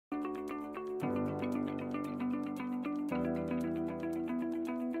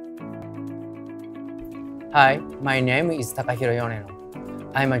Hi, my name is Takahiro.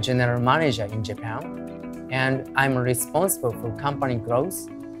 I'm a general manager in Japan, and I'm responsible for company growth,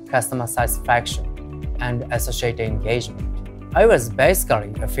 customer satisfaction, and associate engagement. I was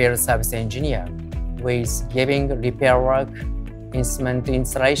basically a field service engineer with giving repair work, instrument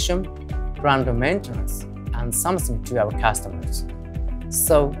installation, plant maintenance, and something to our customers.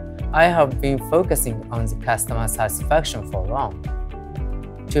 So I have been focusing on the customer satisfaction for long.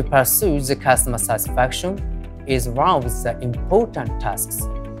 To pursue the customer satisfaction is one of the important tasks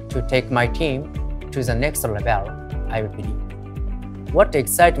to take my team to the next level, I believe. What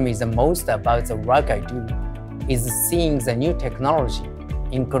excites me the most about the work I do is seeing the new technology,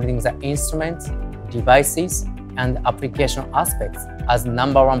 including the instruments, devices, and application aspects as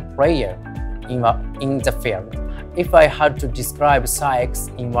 #1 player in the field. If I had to describe Sciex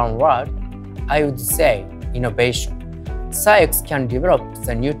in one word, I would say innovation. Sciex can develop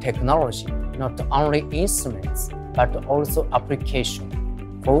the new technology, not only instruments, but also application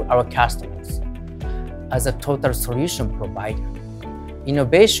for our customers. As a total solution provider,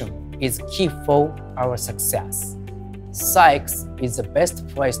 innovation is key for our success. Sciex is the best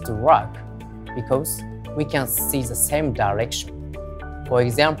place to work because we can see the same direction. For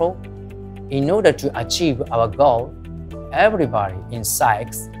example, in order to achieve our goal, everybody in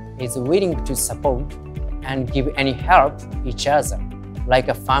Sciex is willing to support and give any help each other, like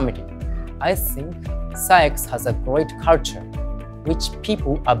a family. I think Sciex has a great culture, which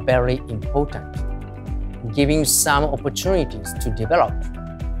people are very important, giving some opportunities to develop,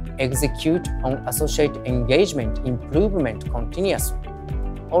 execute on associate engagement improvement continuously,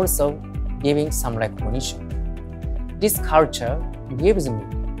 also giving some recognition. This culture gives me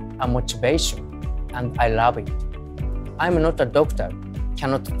a motivation, and I love it. I'm not a doctor,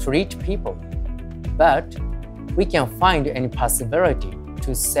 cannot treat people, but we can find any possibility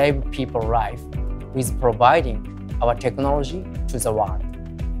to save people's life with providing our technology to the world.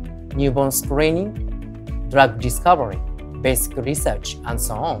 Newborn screening, drug discovery, basic research, and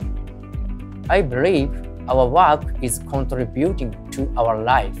so on. I believe our work is contributing to our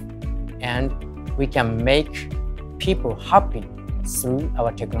life, and we can make people happy through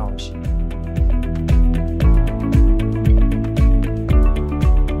our technology.